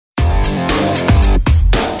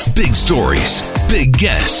Big stories, big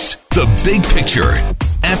guests, the big picture.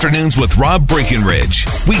 Afternoons with Rob Breckenridge.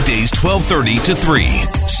 Weekdays 12:30 to 3,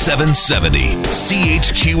 770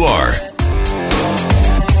 CHQR.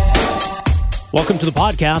 Welcome to the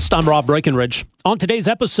podcast. I'm Rob Breckenridge. On today's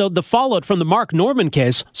episode, the fallout from the Mark Norman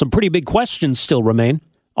case. Some pretty big questions still remain.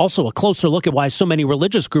 Also, a closer look at why so many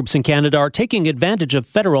religious groups in Canada are taking advantage of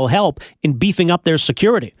federal help in beefing up their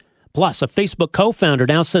security. Plus, a Facebook co-founder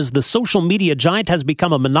now says the social media giant has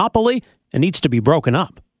become a monopoly and needs to be broken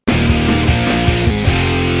up. A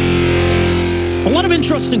lot of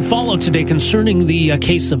interesting fallout today concerning the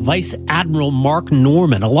case of Vice Admiral Mark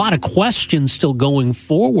Norman. A lot of questions still going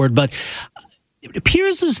forward, but it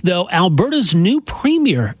appears as though Alberta's new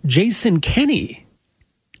premier, Jason Kenney,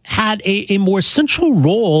 had a more central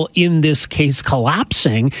role in this case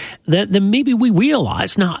collapsing than maybe we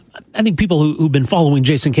realize. Now, I think people who've been following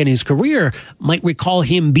Jason Kenney's career might recall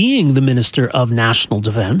him being the Minister of National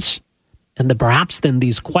Defense, and that perhaps then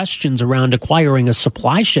these questions around acquiring a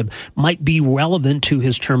supply ship might be relevant to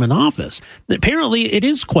his term in office. Apparently, it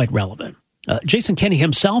is quite relevant. Jason Kenney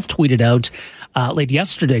himself tweeted out late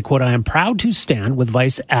yesterday, quote, "I am proud to stand with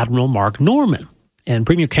Vice Admiral Mark Norman." And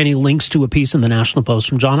Premier Kenney links to a piece in the National Post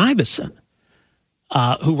from John Ivison,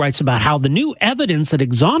 who writes about how the new evidence that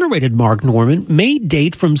exonerated Mark Norman may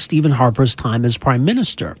date from Stephen Harper's time as Prime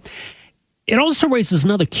Minister. It also raises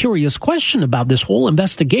another curious question about this whole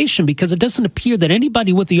investigation, because it doesn't appear that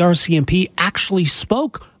anybody with the RCMP actually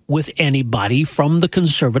spoke with anybody from the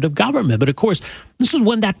Conservative government. But of course, this is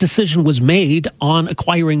when that decision was made on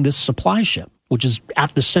acquiring this supply ship, which is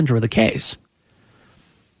at the center of the case.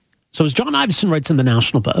 So as John Ivison writes in the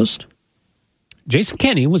National Post, Jason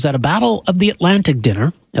Kenney was at a Battle of the Atlantic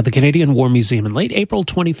dinner at the Canadian War Museum in late April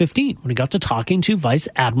 2015 when he got to talking to Vice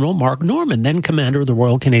Admiral Mark Norman, then Commander of the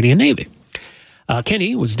Royal Canadian Navy.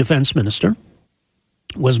 Kenney was Defense Minister,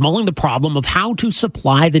 was mulling the problem of how to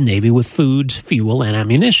supply the Navy with food, fuel, and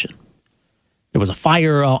ammunition. There was a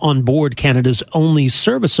fire on board Canada's only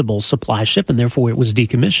serviceable supply ship, and therefore it was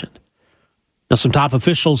decommissioned. Now, some top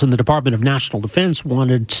officials in the Department of National Defense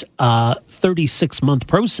wanted a 36-month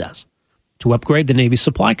process to upgrade the Navy's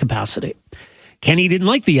supply capacity. Kenney didn't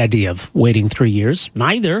like the idea of waiting 3 years.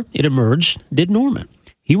 Neither, it emerged, did Norman.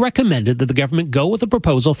 He recommended that the government go with a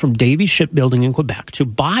proposal from Davy Shipbuilding in Quebec to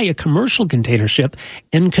buy a commercial container ship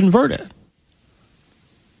and convert it.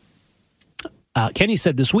 Kenney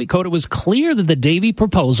said this week, quote, "It was clear that the Davy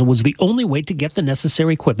proposal was the only way to get the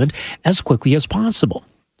necessary equipment as quickly as possible.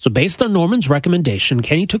 So based on Norman's recommendation,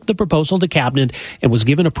 Kenney took the proposal to cabinet and was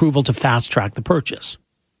given approval to fast-track the purchase."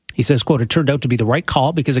 He says, quote, "It turned out to be the right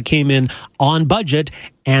call because it came in on budget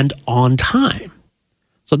and on time."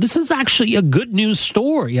 So this is actually a good news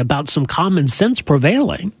story about some common sense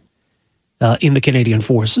prevailing in the Canadian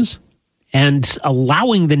Forces and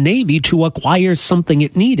allowing the Navy to acquire something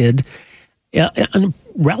it needed in a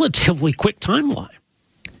relatively quick timeline.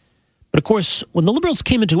 But of course, when the Liberals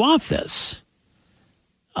came into office,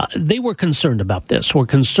 they were concerned about this, were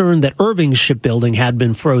concerned that Irving Shipbuilding had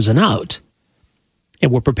been frozen out and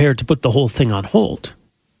were prepared to put the whole thing on hold.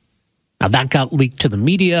 Now, that got leaked to the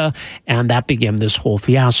media, and that began this whole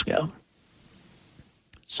fiasco.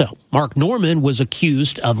 So, Mark Norman was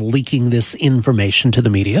accused of leaking this information to the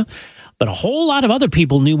media, but a whole lot of other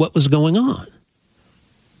people knew what was going on.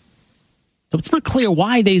 So it's not clear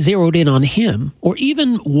why they zeroed in on him, or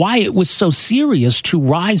even why it was so serious to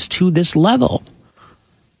rise to this level,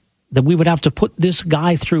 that we would have to put this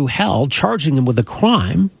guy through hell, charging him with a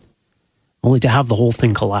crime, only to have the whole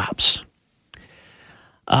thing collapse.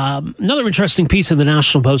 Another interesting piece in the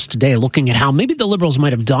National Post today, looking at how maybe the Liberals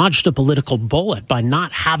might have dodged a political bullet by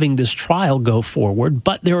not having this trial go forward,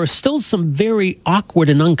 but there are still some very awkward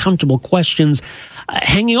and uncomfortable questions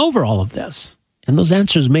hanging over all of this, and those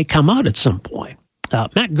answers may come out at some point.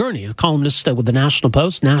 Matt Gurney, a columnist with the National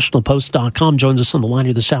Post, nationalpost.com, joins us on the line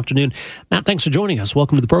here this afternoon. Matt, thanks for joining us.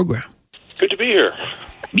 Welcome to the program. Good to be here.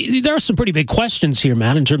 There are some pretty big questions here,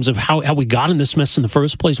 Matt, in terms of how we got in this mess in the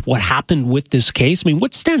first place, what happened with this case. I mean,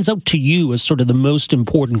 what stands out to you as sort of the most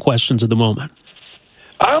important questions of the moment?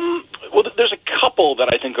 Well, there's a couple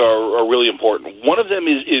that I think are really important. One of them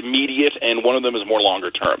is immediate, and one of them is more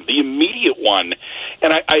longer term. The immediate one,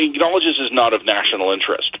 and I acknowledge this is not of national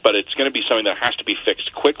interest, but it's going to be something that has to be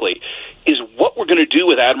fixed quickly, is what we're going to do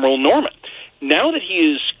with Admiral Norman. Now that he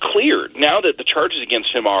is cleared, now that the charges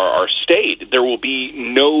against him are stayed, there will be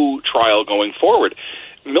no trial going forward.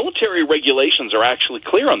 Military regulations are actually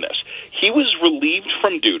clear on this. He was relieved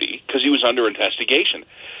from duty because he was under investigation.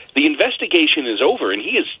 The investigation is over, and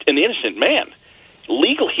he is an innocent man.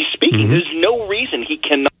 Legally speaking, there's no reason he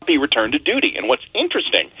cannot be returned to duty. And what's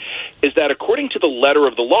interesting is that according according to the letter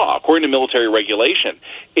of the law, according to military regulation,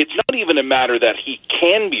 it's not even a matter that he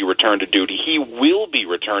can be returned to duty. He will be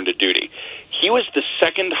returned to duty. He was the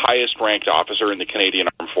second highest ranked officer in the Canadian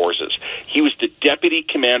Armed Forces. He was the deputy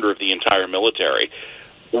commander of the entire military.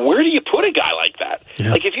 Where do you put a guy like that?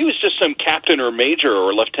 Yeah. Like, if he was just some captain or major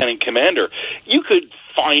or lieutenant commander, you could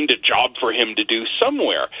find a job for him to do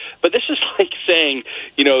somewhere. But this is like saying,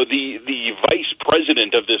 you know, the vice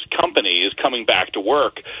president of this company is coming back to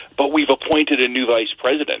work, but we've appointed a new vice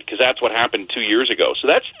president, because that's what happened 2 years ago. So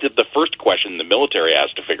that's the first question the military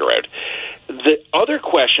has to figure out. The other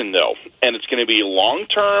question, though, and it's going to be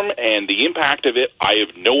long-term, and the impact of it, I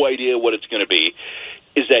have no idea what it's going to be,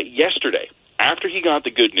 is that yesterday, after he got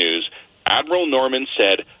the good news, Admiral Norman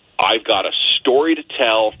said, I've got a story to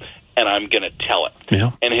tell, and I'm going to tell it.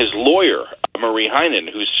 Yeah. And his lawyer, Marie Heinen,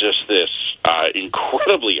 who's just this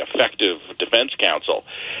incredibly effective defense counsel,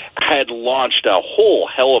 had launched a whole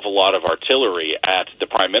hell of a lot of artillery at the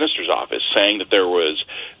Prime Minister's office, saying that there was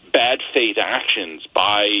bad faith actions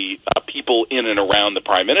by people in and around the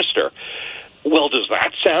Prime Minister. Well, does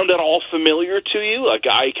that sound at all familiar to you? A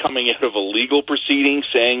guy coming out of a legal proceeding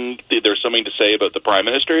saying there's something to say about the Prime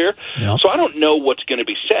Minister here? Yep. So I don't know what's going to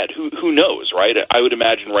be said. Who knows, right? I would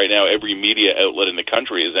imagine right now every media outlet in the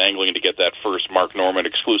country is angling to get that first Mark Norman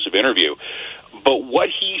exclusive interview. But what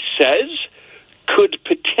he says could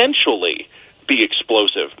potentially be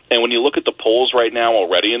explosive. And when you look at the polls right now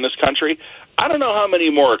already in this country, I don't know how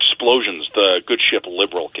many more explosions the good ship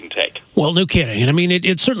Liberal can take. Well, no kidding. And I mean,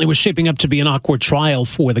 it certainly was shaping up to be an awkward trial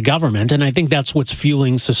for the government. And I think that's what's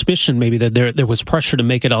fueling suspicion, maybe, that there was pressure to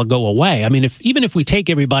make it all go away. I mean, even if we take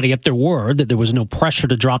everybody at their word that there was no pressure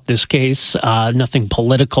to drop this case, nothing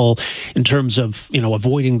political in terms of, you know,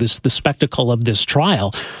 avoiding the spectacle of this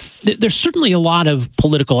trial, there's certainly a lot of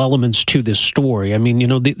political elements to this story. I mean, you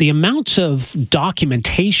know, the amount of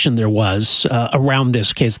documentation there was around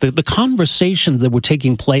this case, the conversations that were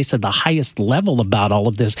taking place at the highest level about all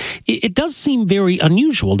of this, it does seem very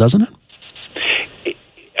unusual, doesn't it?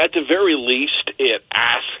 At the very least, it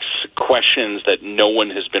asks questions that no one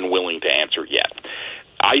has been willing to answer yet.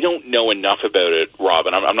 I don't know enough about it, Rob,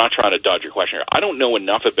 and I'm not trying to dodge your question here. I don't know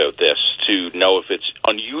enough about this to know if it's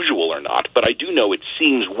unusual or not, but I do know it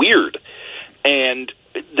seems weird. And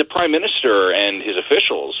the Prime Minister and his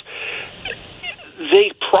officials,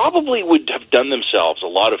 they probably would have done themselves a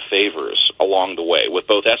lot of favors along the way with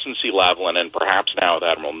both SNC-Lavalin and perhaps now with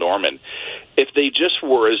Admiral Norman if they just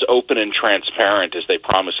were as open and transparent as they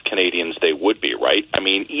promised Canadians they would be, right? I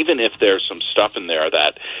mean, even if there's some stuff in there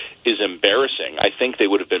that is embarrassing, I think they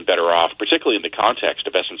would have been better off, particularly in the context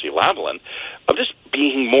of SNC-Lavalin, of just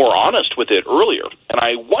being more honest with it earlier. And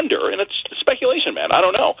I wonder, and it's speculation, man, I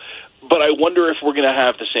don't know, but I wonder if we're going to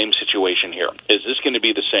have the same situation here. Is this going to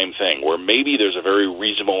be the same thing, where maybe there's a very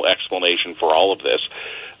reasonable explanation for all of this,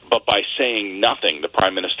 but by saying nothing, the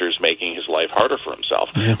Prime Minister is making his life harder for himself?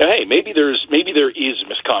 Yeah. And hey, maybe there is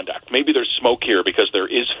misconduct. Maybe there's smoke here because there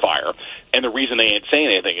is fire, and the reason they ain't saying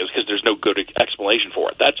anything is because there's no good explanation for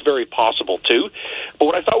it. That's very possible too. But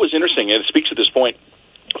what I thought was interesting, and it speaks to this point,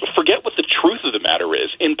 forget what the truth of the matter is.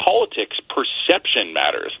 In politics, perception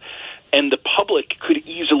matters. And the public could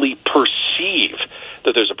easily perceive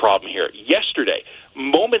that there's a problem here. Yesterday,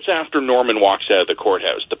 moments after Norman walks out of the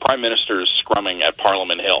courthouse, the Prime Minister is scrumming at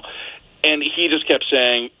Parliament Hill, and he just kept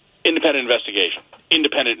saying, independent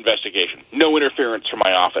investigation, no interference from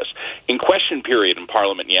my office. In question period in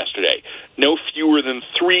Parliament yesterday, no fewer than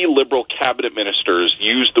 3 Liberal cabinet ministers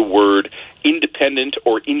used the word independent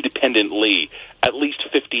or independently at least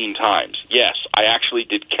 15 times. Yes, I actually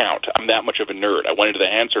did count. I'm that much of a nerd. I went into the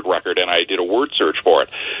Hansard record and I did a word search for it.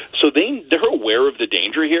 So they're aware of the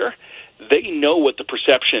danger here. They know what the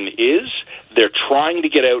perception is. They're trying to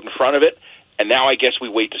get out in front of it. And now I guess we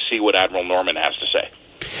wait to see what Admiral Norman has to say.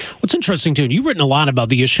 What's interesting, too, and you've written a lot about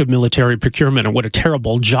the issue of military procurement and what a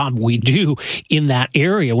terrible job we do in that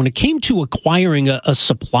area. When it came to acquiring a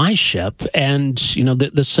supply ship, and you know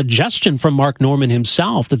the suggestion from Mark Norman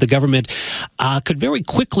himself that the government could very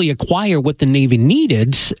quickly acquire what the Navy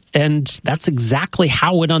needed, and that's exactly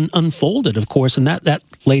how it unfolded, of course, and that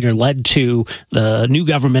later led to the new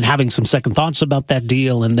government having some second thoughts about that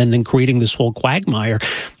deal and then creating this whole quagmire.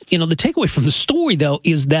 You know, the takeaway from the story, though,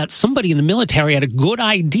 is that somebody in the military had a good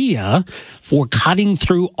idea for cutting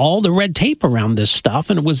through all the red tape around this stuff,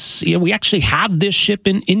 and it was, you know, we actually have this ship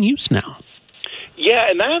in use now. Yeah,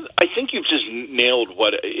 and that, I think you've just nailed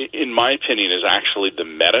what, in my opinion, is actually the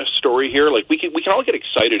meta story here. Like, we can all get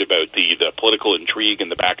excited about the political intrigue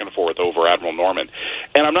and the back and forth over Admiral Norman,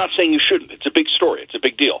 and I'm not saying you shouldn't. It's a big story. It's a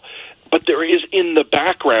big deal. But there is in the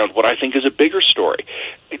background what I think is a bigger story.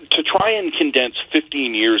 To try and condense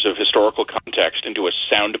 15 years of historical context into a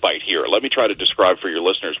soundbite here, let me try to describe for your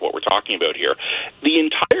listeners what we're talking about here. The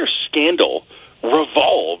entire scandal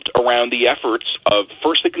revolved around the efforts of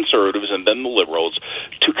first the Conservatives and then the Liberals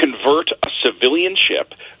to convert a civilian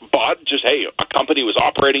ship, a company was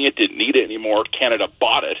operating it, didn't need it anymore, Canada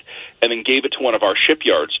bought it, and then gave it to one of our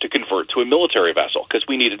shipyards to convert to a military vessel because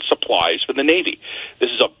we needed supplies for the Navy. This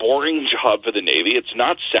is a boring job for the Navy. It's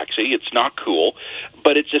not sexy. It's not cool,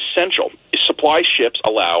 but it's essential. Supply ships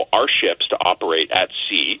allow our ships to operate at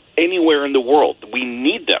sea anywhere in the world. We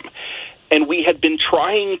need them. And we had been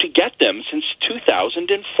trying to get them since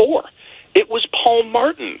 2004. It was Paul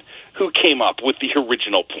Martin who came up with the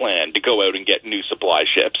original plan to go out and get new supply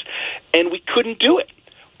ships, and we couldn't do it.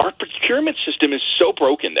 Our procurement system is so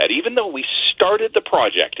broken that even though we started the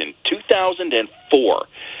project in 2004,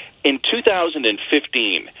 in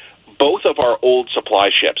 2015, both of our old supply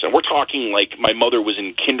ships, and we're talking like my mother was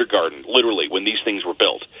in kindergarten, literally, when these things were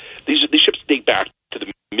built. These ships date back to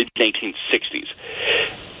the mid-1960s.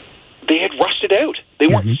 They had rusted out. They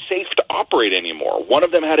weren't safe to operate anymore. One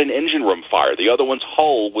of them had an engine room fire. The other one's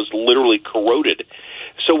hull was literally corroded.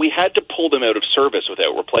 So we had to pull them out of service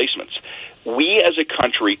without replacements. We as a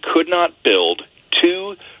country could not build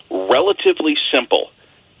two relatively simple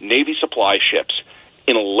Navy supply ships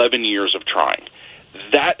in 11 years of trying.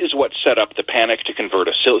 That is what set up the panic to convert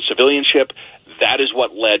a civilian ship. That is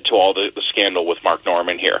what led to all the scandal with Mark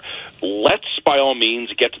Norman here. Let's, by all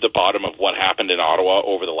means, get to the bottom of what happened in Ottawa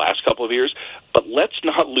over the last couple of years, but let's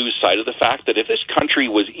not lose sight of the fact that if this country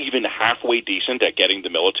was even halfway decent at getting the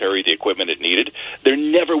military the equipment it needed, there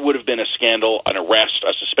never would have been a scandal, an arrest,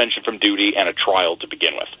 a suspension from duty, and a trial to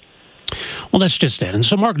begin with. Well, that's just it. And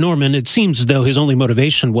so Mark Norman, it seems as though his only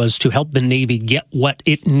motivation was to help the Navy get what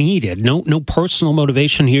it needed. No personal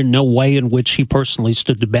motivation here, no way in which he personally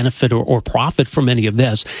stood to benefit or profit from any of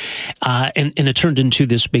this. And it turned into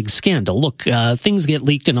this big scandal. Look, things get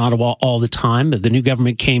leaked in Ottawa all the time. The new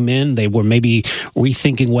government came in. They were maybe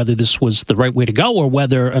rethinking whether this was the right way to go or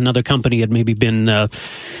whether another company had maybe been,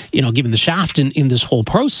 given the shaft in this whole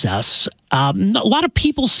process. A lot of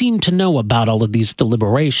people seem to know about all of these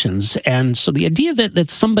deliberations. And so the idea that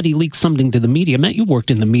somebody leaks something to the media, Matt, you worked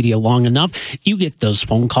in the media long enough. You get those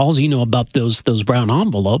phone calls. You know about those brown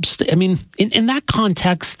envelopes. I mean, in that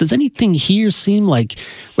context, does anything here seem like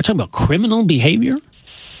we're talking about criminal behavior?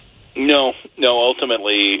 No,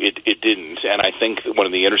 ultimately it didn't. And I think one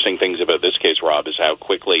of the interesting things about this case, Rob, is how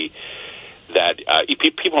quickly that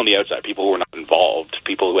people on the outside, people who were not involved,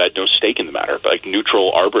 people who had no stake in the matter, like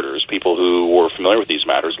neutral arbiters, people who were familiar with these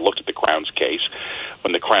matters, looked at the Crown's case.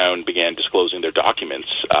 When the Crown began disclosing their documents,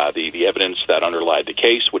 the evidence that underlied the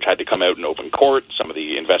case, which had to come out in open court, some of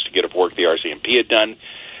the investigative work the RCMP had done,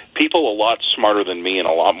 people a lot smarter than me and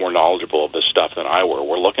a lot more knowledgeable of this stuff than I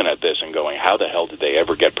were looking at this and going, how the hell did they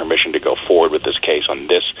ever get permission to go forward with this case on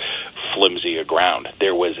this flimsy a ground?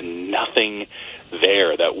 There was nothing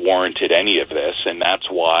there that warranted any of this, and that's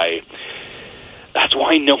why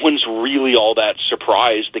no one's really all that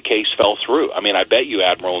surprised the case fell through. I mean, I bet you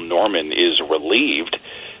Admiral Norman is relieved,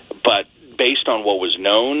 but based on what was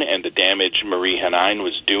known and the damage Marie Henein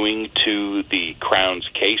was doing to the Crown's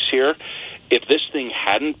case here, if this thing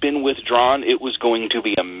hadn't been withdrawn, it was going to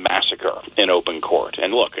be a massacre in open court.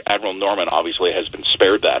 And look, Admiral Norman obviously has been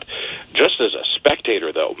spared that. Just as a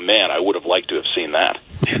spectator, though, man, I would have liked to have seen that.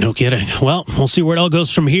 Yeah, no kidding. Well, we'll see where it all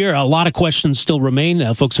goes from here. A lot of questions still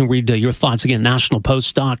remain. Folks can read your thoughts again,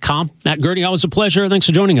 nationalpost.com. Matt Gurney, always a pleasure. Thanks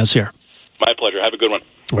for joining us here. My pleasure. Have a good one.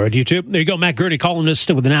 All right, you too. There you go, Matt Gurney,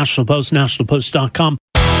 columnist with the National Post, nationalpost.com.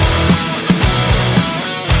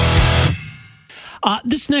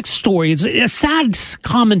 This next story is a sad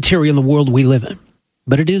commentary on the world we live in,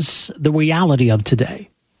 but it is the reality of today.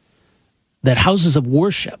 That houses of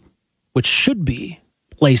worship, which should be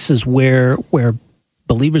places where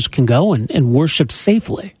believers can go and worship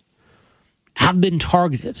safely, have been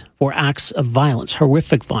targeted for acts of violence,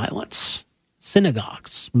 horrific violence.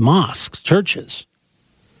 Synagogues, mosques, churches.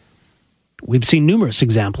 We've seen numerous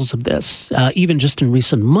examples of this, even just in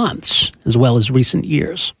recent months, as well as recent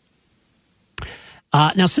years.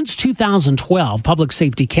 Now, since 2012, Public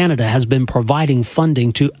Safety Canada has been providing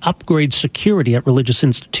funding to upgrade security at religious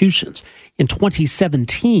institutions. In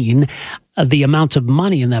 2017, the amount of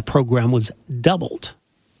money in that program was doubled.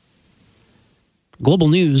 Global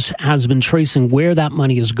News has been tracing where that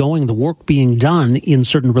money is going, the work being done in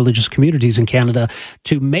certain religious communities in Canada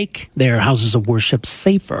to make their houses of worship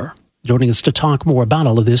safer. Joining us to talk more about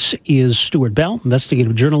all of this is Stuart Bell,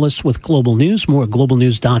 investigative journalist with Global News, more at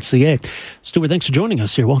globalnews.ca. Stuart, thanks for joining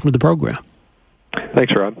us here. Welcome to the program.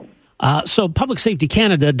 Thanks, Rob. So Public Safety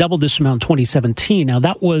Canada doubled this amount in 2017. Now,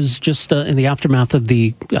 that was just in the aftermath of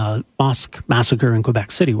the mosque massacre in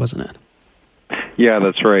Quebec City, wasn't it? Yeah,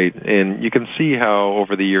 that's right. And you can see how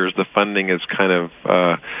over the years the funding has kind of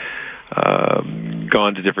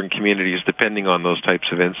gone to different communities depending on those types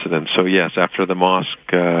of incidents. So yes, after the mosque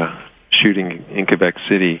shooting in Quebec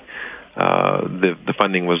City, the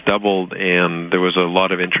funding was doubled, and there was a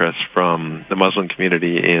lot of interest from the Muslim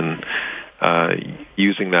community in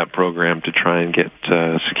using that program to try and get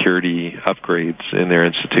security upgrades in their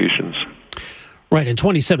institutions. Right, and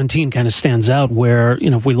 2017 kind of stands out where,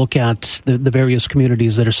 if we look at the various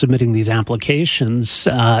communities that are submitting these applications,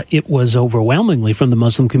 it was overwhelmingly from the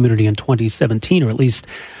Muslim community in 2017, or at least,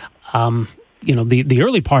 the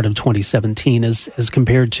early part of 2017 as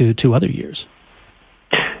compared to other years.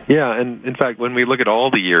 Yeah, and in fact, when we look at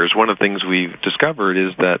all the years, one of the things we've discovered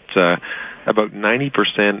is that about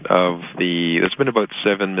 90% of there's been about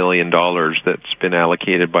 $7 million that's been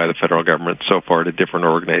allocated by the federal government so far to different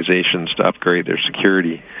organizations to upgrade their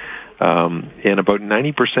security. And about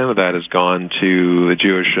 90% of that has gone to the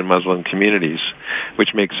Jewish and Muslim communities,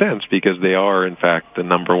 which makes sense because they are, in fact, the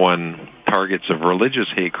number one targets of religious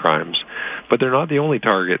hate crimes. But they're not the only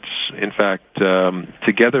targets. In fact,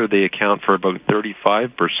 together they account for about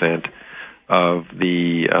 35% of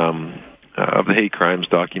the hate crimes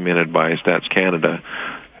documented by Stats Canada.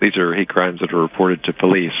 These are hate crimes that are reported to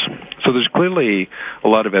police. So there's clearly a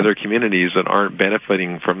lot of other communities that aren't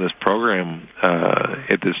benefiting from this program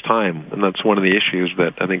at this time, and that's one of the issues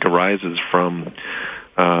that I think arises from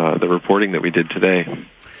the reporting that we did today.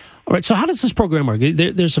 All right, so how does this program work?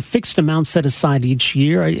 There's a fixed amount set aside each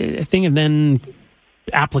year, I think, and then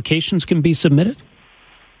applications can be submitted?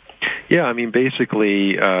 Yeah, I mean,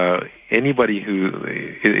 basically, anybody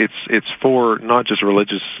it's for not just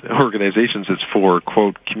religious organizations, it's for,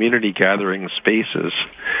 quote, community gathering spaces.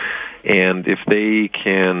 And if they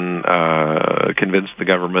can convince the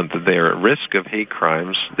government that they are at risk of hate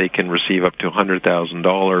crimes, they can receive up to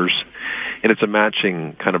 $100,000. And it's a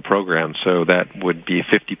matching kind of program, so that would be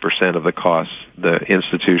 50% of the cost. The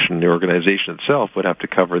institution, the organization itself, would have to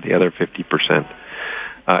cover the other 50%.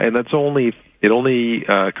 And it only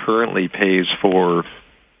currently pays for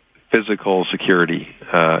physical security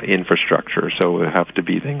infrastructure. So it would have to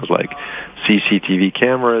be things like CCTV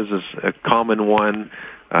cameras is a common one,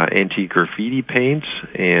 anti-graffiti paint,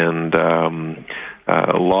 and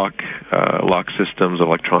lock systems,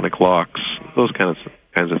 electronic locks, those kinds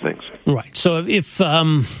of things. Right. So if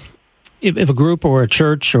a group or a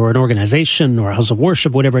church or an organization or a house of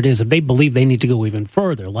worship, whatever it is, if they believe they need to go even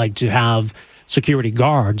further, like to have security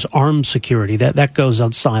guards, armed security, that goes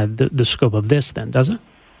outside the scope of this then, does it?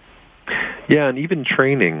 Yeah, and even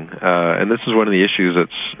training, and this is one of the issues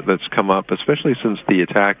that's come up, especially since the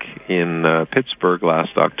attack in Pittsburgh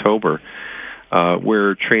last October,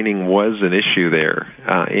 where training was an issue there.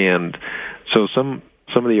 And so some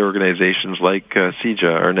of the organizations like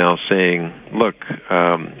CIJA are now saying, look,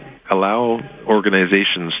 allow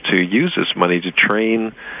organizations to use this money to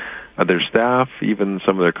train their staff, even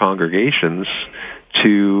some of their congregations,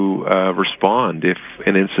 to respond if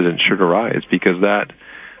an incident should arise, because that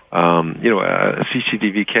a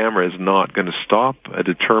CCTV camera is not going to stop a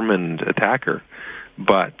determined attacker,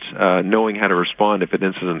 but knowing how to respond if an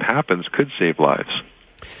incident happens could save lives.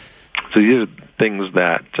 So these are things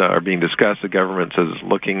that are being discussed. The government is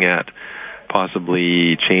looking at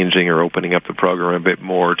possibly changing or opening up the program a bit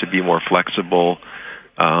more to be more flexible,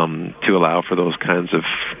 to allow for those kinds of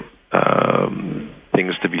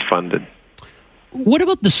things to be funded. What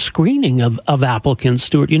about the screening of applicants,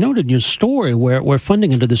 Stuart? You noted in your story where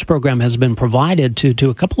funding under this program has been provided to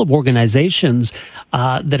a couple of organizations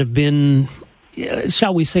that have been,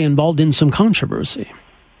 shall we say, involved in some controversy.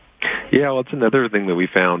 Yeah, well, it's another thing that we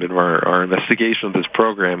found in our investigation of this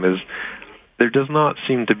program is there does not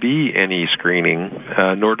seem to be any screening,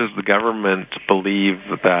 nor does the government believe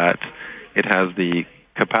that it has the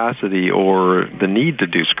capacity or the need to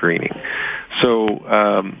do screening.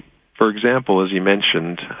 So, for example, as you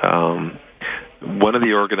mentioned, one of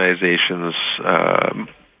the organizations,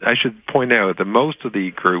 I should point out that most of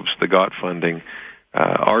the groups that got funding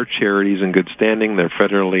are charities in good standing. They're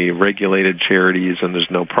federally regulated charities, and there's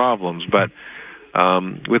no problems. But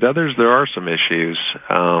with others, there are some issues.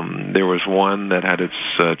 There was one that had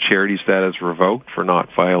its charity status revoked for not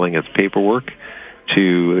filing its paperwork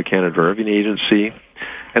to the Canada Revenue Agency.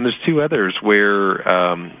 And there's two others where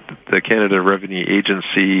the Canada Revenue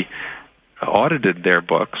Agency audited their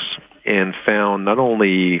books and found not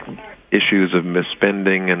only issues of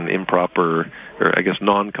misspending and improper, or I guess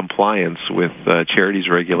non-compliance with charities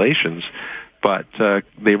regulations, but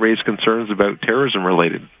they raised concerns about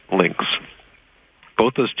terrorism-related links.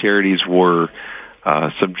 Both those charities were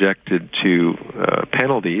subjected to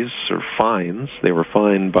penalties or fines. They were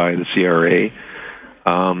fined by the CRA,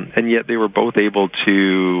 and yet they were both able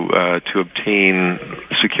to obtain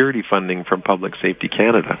security funding from Public Safety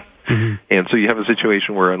Canada. Mm-hmm. And so you have a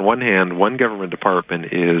situation where, on one hand, one government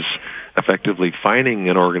department is effectively fining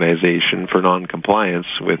an organization for non-compliance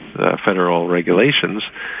with federal regulations,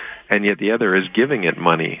 and yet the other is giving it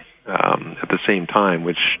money at the same time,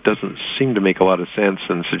 which doesn't seem to make a lot of sense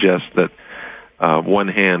and suggests that one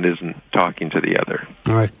hand isn't talking to the other.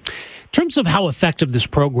 All right. In terms of how effective this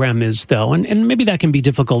program is, though, and maybe that can be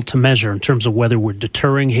difficult to measure in terms of whether we're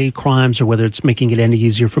deterring hate crimes or whether it's making it any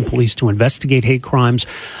easier for police to investigate hate crimes.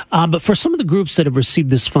 But for some of the groups that have received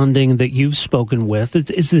this funding that you've spoken with,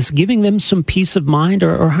 is this giving them some peace of mind,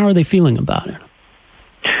 or how are they feeling about it?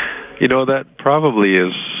 You know, that probably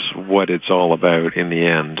is what it's all about in the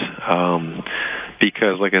end.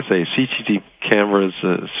 Because, like I say, CCTV cameras,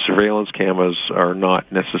 surveillance cameras are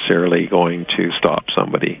not necessarily going to stop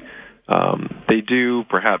somebody. They do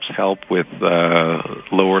perhaps help with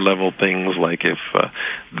lower level things, like if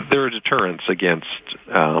there are deterrents against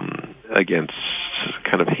kind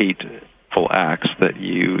of hateful acts that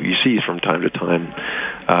you see from time to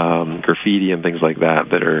time, graffiti and things like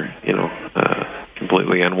that are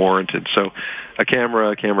completely unwarranted. So a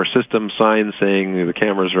camera system, sign saying the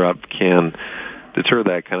cameras are up can deter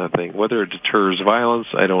that kind of thing. Whether it deters violence,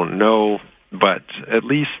 I don't know. But at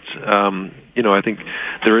least, I think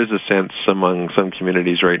there is a sense among some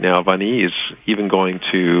communities right now of unease, even going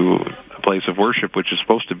to a place of worship, which is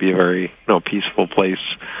supposed to be a very, peaceful place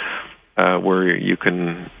where you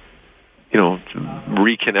can,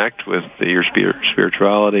 reconnect with your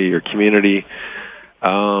spirituality, your community.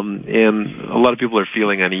 And a lot of people are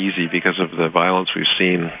feeling uneasy because of the violence we've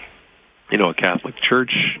seen. A Catholic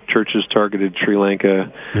churches targeted Sri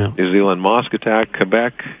Lanka, New Zealand mosque attack,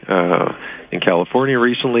 Quebec, in California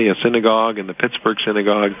recently, a synagogue in the Pittsburgh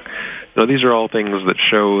synagogue. These are all things that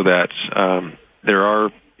show that there are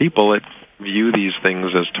people that view these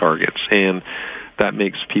things as targets, and that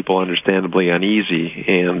makes people understandably uneasy.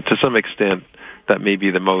 And to some extent, that may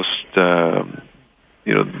be the most, the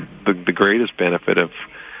greatest benefit of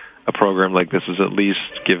a program like this is at least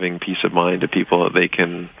giving peace of mind to people that they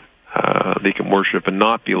can worship and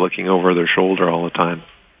not be looking over their shoulder all the time.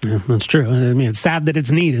 Yeah, that's true. I mean, it's sad that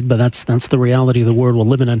it's needed, but that's the reality of the world we're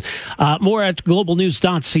living in. More at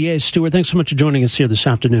globalnews.ca. Stuart, thanks so much for joining us here this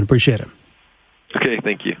afternoon. Appreciate it. Okay,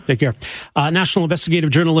 thank you. Take care. National investigative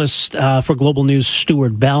journalist for Global News,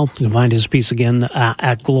 Stuart Bell. You can find his piece again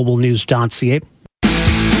at globalnews.ca.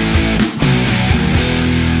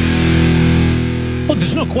 Look,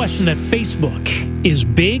 there's no question that Facebook is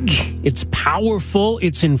big, it's powerful,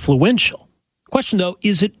 it's influential. Question, though,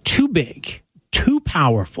 is it too big, too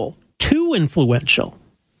powerful, too influential?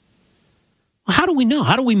 How do we know?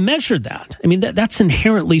 How do we measure that? I mean, that's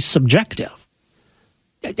inherently subjective.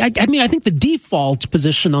 I mean, I think the default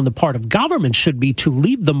position on the part of government should be to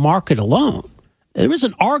leave the market alone. There is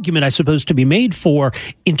an argument, I suppose, to be made for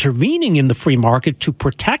intervening in the free market to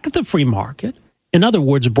protect the free market. In other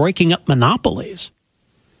words, breaking up monopolies.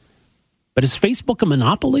 But is Facebook a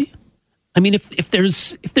monopoly? I mean, if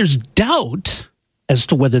there's doubt as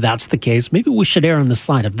to whether that's the case, maybe we should err on the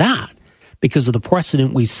side of that because of the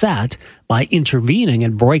precedent we set by intervening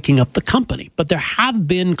and breaking up the company. But there have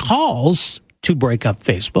been calls to break up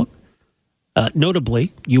Facebook.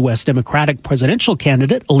 Notably, U.S. Democratic presidential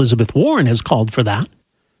candidate Elizabeth Warren has called for that.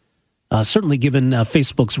 Certainly given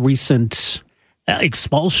Facebook's recent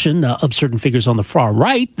expulsion of certain figures on the far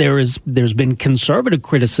right, there's been conservative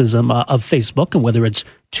criticism of Facebook and whether it's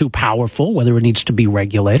too powerful, whether it needs to be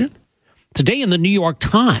regulated. Today in the New York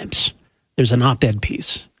Times, there's an op-ed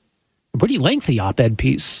piece, a pretty lengthy op-ed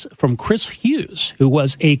piece from Chris Hughes, who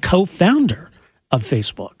was a co-founder of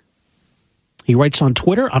Facebook. He writes on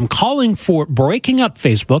Twitter, "I'm calling for breaking up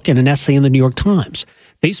Facebook," in an essay in the New York Times.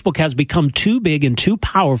 "Facebook has become too big and too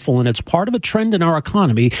powerful, and it's part of a trend in our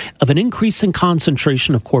economy of an increasing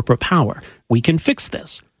concentration of corporate power. We can fix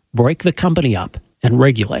this, break the company up, and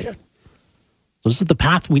regulate it." So this is the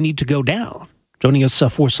path we need to go down. Joining us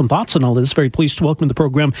for some thoughts on all this, very pleased to welcome to the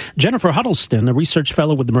program Jennifer Huddleston, a research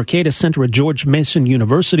fellow with the Mercatus Center at George Mason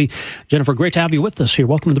University. Jennifer, great to have you with us here.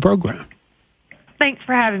 Welcome to the program. Thanks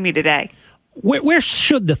for having me today. Where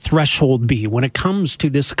should the threshold be when it comes to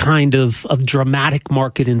this kind of dramatic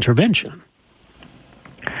market intervention?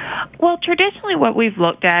 Well, traditionally what we've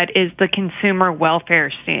looked at is the consumer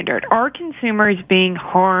welfare standard. Are consumers being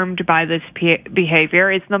harmed by this behavior?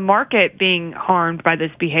 Is the market being harmed by this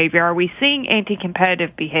behavior? Are we seeing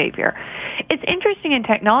anti-competitive behavior? It's interesting in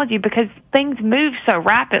technology because things move so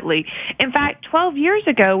rapidly. In fact, 12 years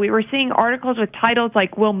ago, we were seeing articles with titles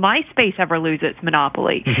like, will MySpace ever lose its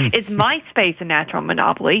monopoly? Is MySpace a natural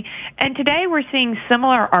monopoly? And today we're seeing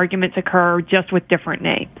similar arguments occur just with different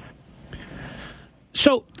names.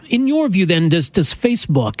 So, in your view, then, does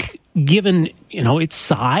Facebook, given its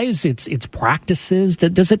size, its practices,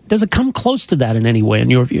 does it come close to that in any way? In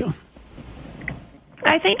your view?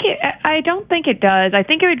 I don't think it does. I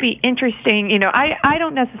think it would be interesting. I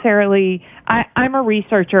don't necessarily. I'm a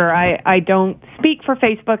researcher. I don't speak for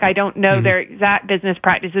Facebook. I don't know their exact business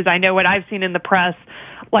practices. I know what I've seen in the press,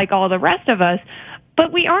 like all the rest of us.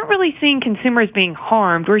 But we aren't really seeing consumers being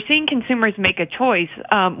harmed. We're seeing consumers make a choice.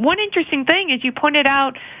 One interesting thing is you pointed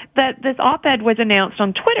out that this op-ed was announced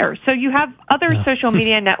on Twitter. So you have other social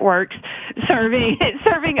media networks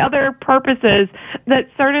serving other purposes that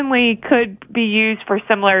certainly could be used for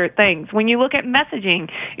similar things. When you look at messaging,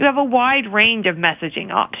 you have a wide range of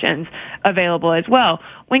messaging options available as well.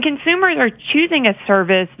 When consumers are choosing a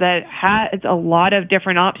service that has a lot of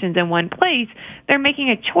different options in one place, they're making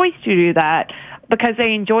a choice to do that because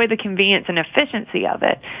they enjoy the convenience and efficiency of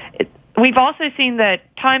it. We've also seen that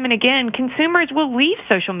time and again, consumers will leave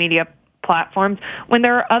social media platforms when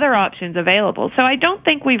there are other options available. So I don't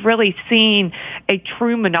think we've really seen a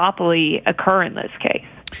true monopoly occur in this case.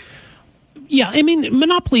 Yeah, I mean,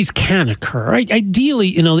 monopolies can occur. Ideally,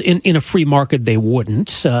 in a free market, they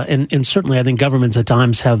wouldn't. And certainly, I think governments at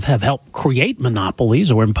times have helped create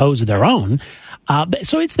monopolies or impose their own.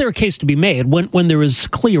 So is there a case to be made when there is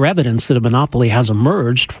clear evidence that a monopoly has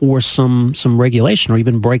emerged for some regulation or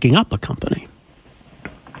even breaking up a company?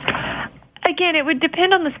 Again, it would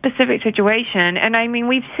depend on the specific situation. And I mean,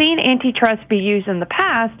 we've seen antitrust be used in the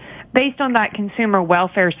past based on that consumer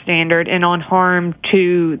welfare standard and on harm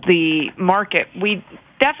to the market. We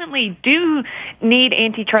definitely do need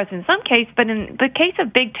antitrust in some case, but in the case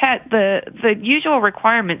of big tech, the usual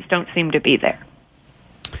requirements don't seem to be there.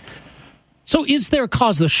 So is there a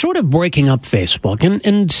cause, short of breaking up Facebook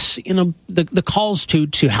and the calls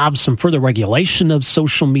to have some further regulation of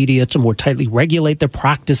social media, to more tightly regulate their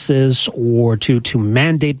practices, or to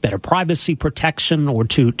mandate better privacy protection, or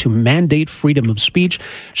to mandate freedom of speech,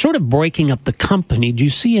 short of breaking up the company, do you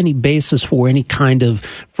see any basis for any kind of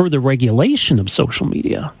further regulation of social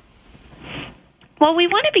media? Well, we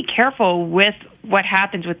want to be careful with what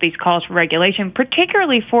happens with these calls for regulation,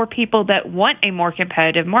 particularly for people that want a more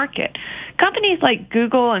competitive market. Companies like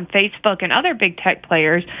Google and Facebook and other big tech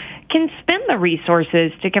players can spend the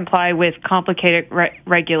resources to comply with complicated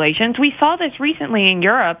regulations. We saw this recently in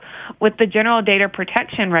Europe with the General Data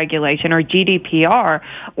Protection Regulation, or GDPR,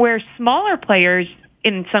 where smaller players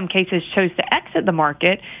in some cases chose to exit the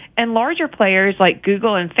market, and larger players like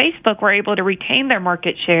Google and Facebook were able to retain their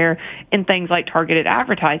market share in things like targeted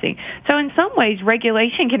advertising. So in some ways,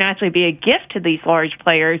 regulation can actually be a gift to these large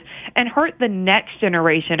players and hurt the next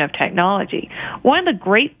generation of technology. One of the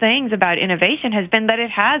great things about innovation has been that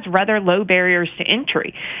it has rather low barriers to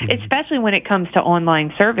entry, especially when it comes to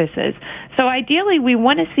online services. So ideally, we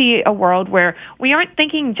want to see a world where we aren't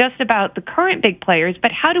thinking just about the current big players,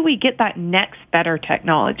 but how do we get that next better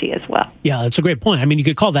technology as well? Yeah, that's a great point. I mean, you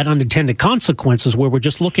could call that unintended consequences, where we're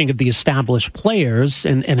just looking at the established players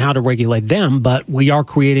and how to regulate them, but we are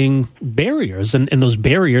creating barriers, and those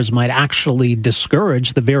barriers might actually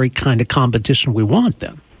discourage the very kind of competition we want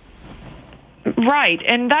then. Right,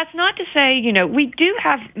 and that's not to say, we do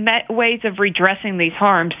have ways of redressing these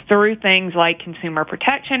harms through things like consumer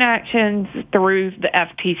protection actions, through the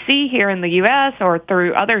FTC here in the U.S., or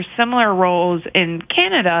through other similar roles in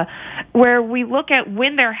Canada, where we look at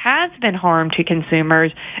when there has been harm to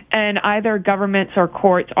consumers, and either governments or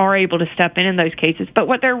courts are able to step in those cases. But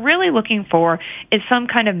what they're really looking for is some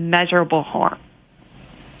kind of measurable harm.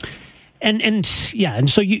 And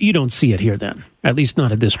so you don't see it here then, at least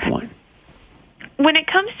not at this point. When it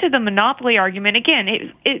comes to the monopoly argument,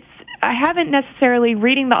 again, I haven't necessarily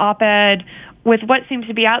reading the op-ed with what seems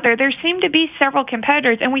to be out there. There seem to be several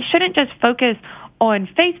competitors, and we shouldn't just focus on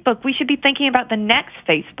Facebook. We should be thinking about the next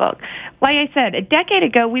Facebook. Like I said, a decade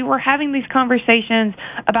ago, we were having these conversations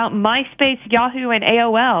about MySpace, Yahoo, and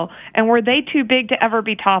AOL, and were they too big to ever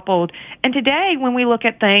be toppled? And today, when we look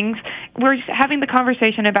at things, we're having the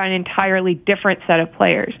conversation about an entirely different set of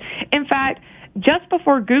players. In fact, just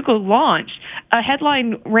before Google launched, a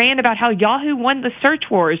headline ran about how Yahoo won the search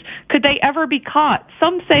wars. Could they ever be caught?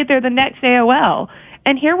 Some say they're the next AOL.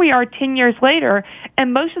 And here we are 10 years later,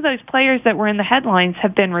 and most of those players that were in the headlines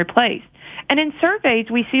have been replaced. And in surveys,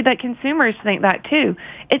 we see that consumers think that too.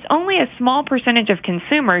 It's only a small percentage of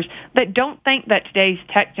consumers that don't think that today's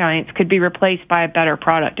tech giants could be replaced by a better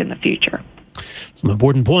product in the future. Some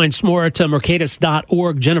important points. More at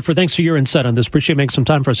Mercatus.org. Jennifer, thanks for your insight on this. Appreciate making some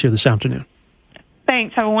time for us here this afternoon.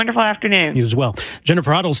 Thanks. Have a wonderful afternoon. You as well.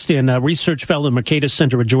 Jennifer Huddleston, a research fellow at Mercatus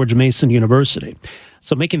Center at George Mason University.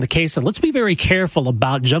 So making the case that let's be very careful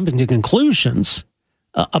about jumping to conclusions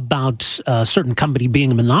about a certain company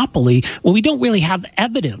being a monopoly when we don't really have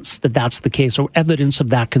evidence that that's the case or evidence of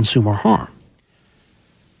that consumer harm.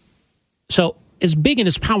 So as big and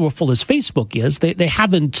as powerful as Facebook is, they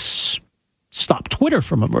haven't stopped Twitter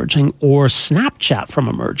from emerging or Snapchat from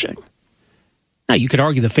emerging. Now, you could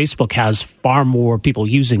argue that Facebook has far more people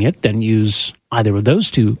using it than use either of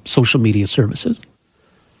those two social media services.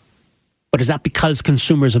 But is that because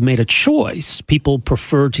consumers have made a choice? People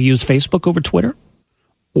prefer to use Facebook over Twitter?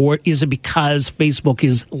 Or is it because Facebook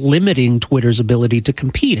is limiting Twitter's ability to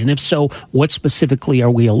compete? And if so, what specifically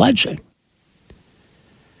are we alleging?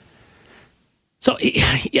 So,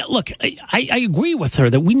 yeah, look, I agree with her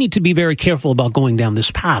that we need to be very careful about going down this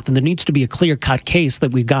path. And there needs to be a clear-cut case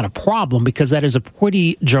that we've got a problem, because that is a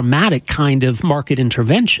pretty dramatic kind of market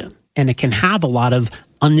intervention. And it can have a lot of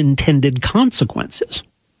unintended consequences.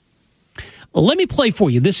 Well, let me play for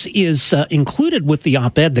you. This is included with the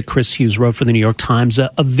op-ed that Chris Hughes wrote for the New York Times,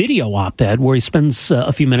 a video op-ed where he spends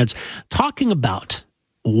a few minutes talking about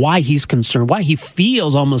why he's concerned, why he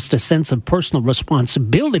feels almost a sense of personal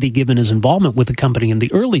responsibility given his involvement with the company in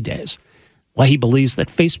the early days, why he believes that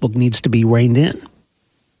Facebook needs to be reined in.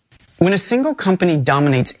 When a single company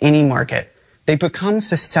dominates any market, they become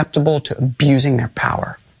susceptible to abusing their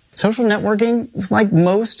power. Social networking is like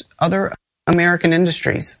most other American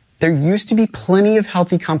industries. There used to be plenty of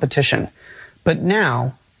healthy competition, but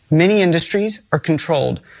now many industries are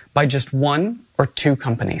controlled by just one or two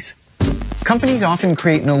companies. Companies often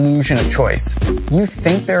create an illusion of choice. You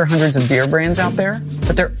think there are hundreds of beer brands out there,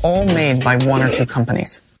 but they're all made by one or two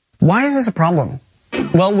companies. Why is this a problem?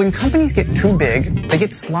 Well, when companies get too big, they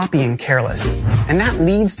get sloppy and careless. And that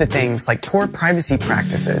leads to things like poor privacy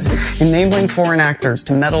practices, enabling foreign actors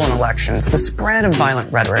to meddle in elections, the spread of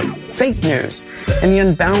violent rhetoric, fake news, and the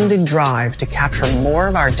unbounded drive to capture more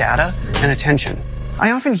of our data and attention.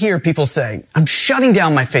 I often hear people say, "I'm shutting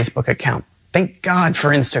down my Facebook account. Thank God for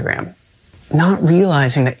Instagram," not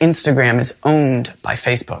realizing that Instagram is owned by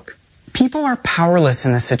Facebook. People are powerless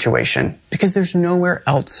in this situation because there's nowhere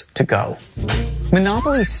else to go.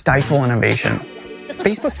 Monopolies stifle innovation.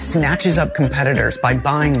 Facebook snatches up competitors by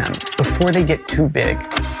buying them before they get too big,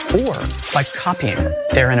 or by copying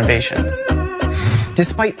their innovations.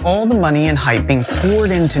 Despite all the money and hype being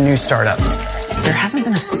poured into new startups, there hasn't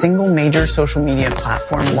been a single major social media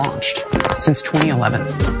platform launched since 2011.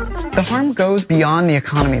 The harm goes beyond the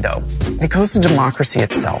economy, though. It goes to democracy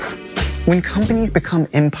itself. When companies become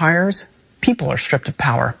empires, people are stripped of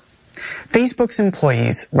power. Facebook's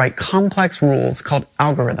employees write complex rules called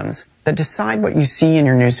algorithms that decide what you see in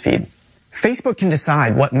your newsfeed. Facebook can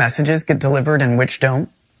decide what messages get delivered and which don't,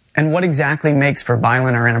 and what exactly makes for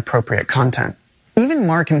violent or inappropriate content. Even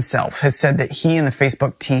Mark himself has said that he and the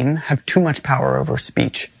Facebook team have too much power over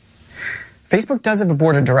speech. Facebook does have a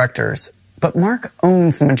board of directors, but Mark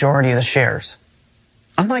owns the majority of the shares.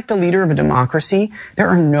 Unlike the leader of a democracy, there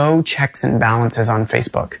are no checks and balances on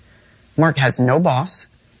Facebook. Mark has no boss,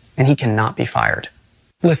 and he cannot be fired.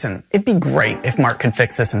 Listen, it'd be great if Mark could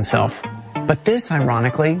fix this himself, but this,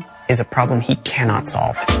 ironically, is a problem he cannot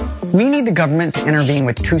solve. We need the government to intervene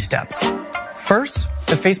with two steps. First,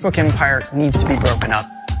 the Facebook empire needs to be broken up.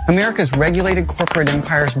 America's regulated corporate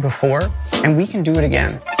empires before, and we can do it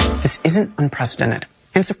again. This isn't unprecedented.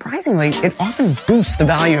 And surprisingly, it often boosts the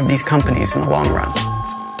value of these companies in the long run.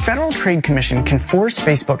 Federal Trade Commission can force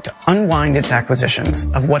Facebook to unwind its acquisitions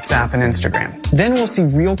of WhatsApp and Instagram. Then we'll see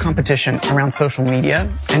real competition around social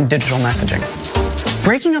media and digital messaging.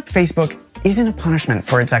 Breaking up Facebook isn't a punishment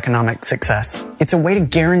for its economic success. It's a way to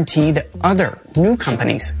guarantee that other new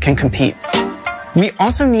companies can compete. We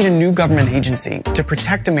also need a new government agency to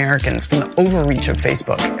protect Americans from the overreach of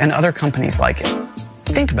Facebook and other companies like it.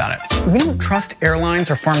 Think about it. We don't trust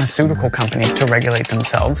airlines or pharmaceutical companies to regulate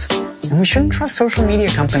themselves, and we shouldn't trust social media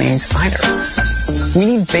companies either. We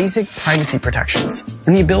need basic privacy protections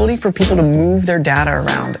and the ability for people to move their data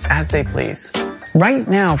around as they please. Right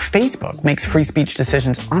now, Facebook makes free speech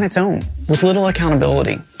decisions on its own with little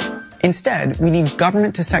accountability. Instead, we need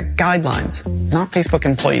government to set guidelines, not Facebook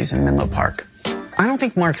employees in Menlo Park. I don't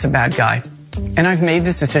think Mark's a bad guy. And I've made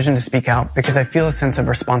this decision to speak out because I feel a sense of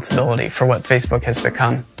responsibility for what Facebook has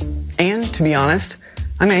become. And to be honest,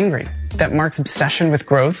 I'm angry that Mark's obsession with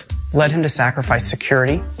growth led him to sacrifice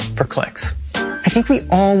security for clicks. I think we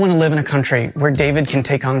all want to live in a country where David can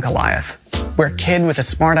take on Goliath, where a kid with a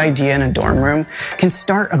smart idea in a dorm room can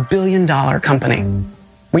start a billion-dollar company.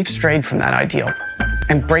 We've strayed from that ideal,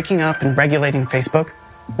 and breaking up and regulating Facebook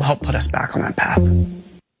will help put us back on that path.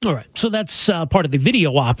 All right, so that's part of the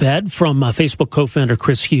video op-ed from Facebook co-founder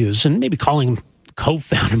Chris Hughes, and maybe calling him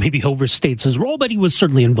co-founder maybe overstates his role, but he was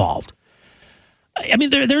certainly involved. I mean,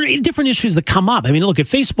 there are different issues that come up. I mean, look, if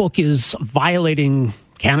Facebook is violating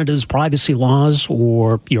Canada's privacy laws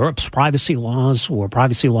or Europe's privacy laws or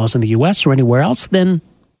privacy laws in the U.S. or anywhere else, then,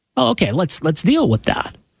 okay, let's deal with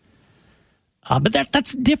that. But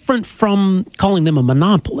that's different from calling them a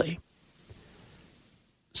monopoly.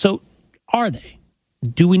 So are they?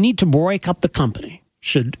 Do we need to break up the company?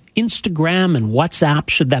 Should Instagram and WhatsApp,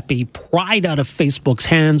 should that be pried out of Facebook's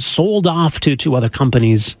hands, sold off to other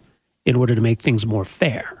companies in order to make things more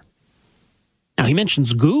fair? Now, he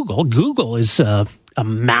mentions Google. Google is a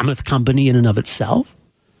mammoth company in and of itself.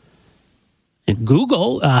 And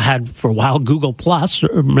Google had, for a while, Google Plus.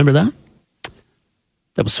 Remember that?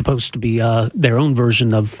 That was supposed to be their own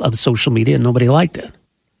version of social media, and nobody liked it.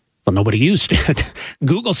 Well, nobody used it.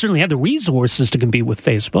 Google certainly had the resources to compete with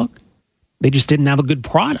Facebook. They just didn't have a good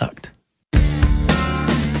product.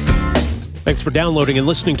 Thanks for downloading and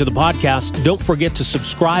listening to the podcast. Don't forget to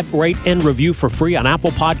subscribe, rate, and review for free on Apple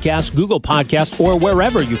Podcasts, Google Podcasts, or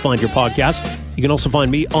wherever you find your podcast. You can also find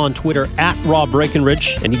me on Twitter at Rob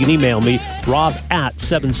Breckenridge, and you can email me,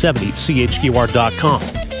 rob@770chqr.com.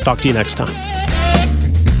 Talk to you next time.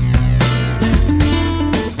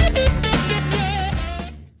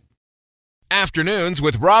 Afternoons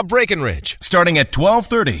with Rob Breckenridge, starting at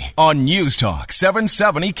 12:30 on News Talk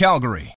 770 Calgary.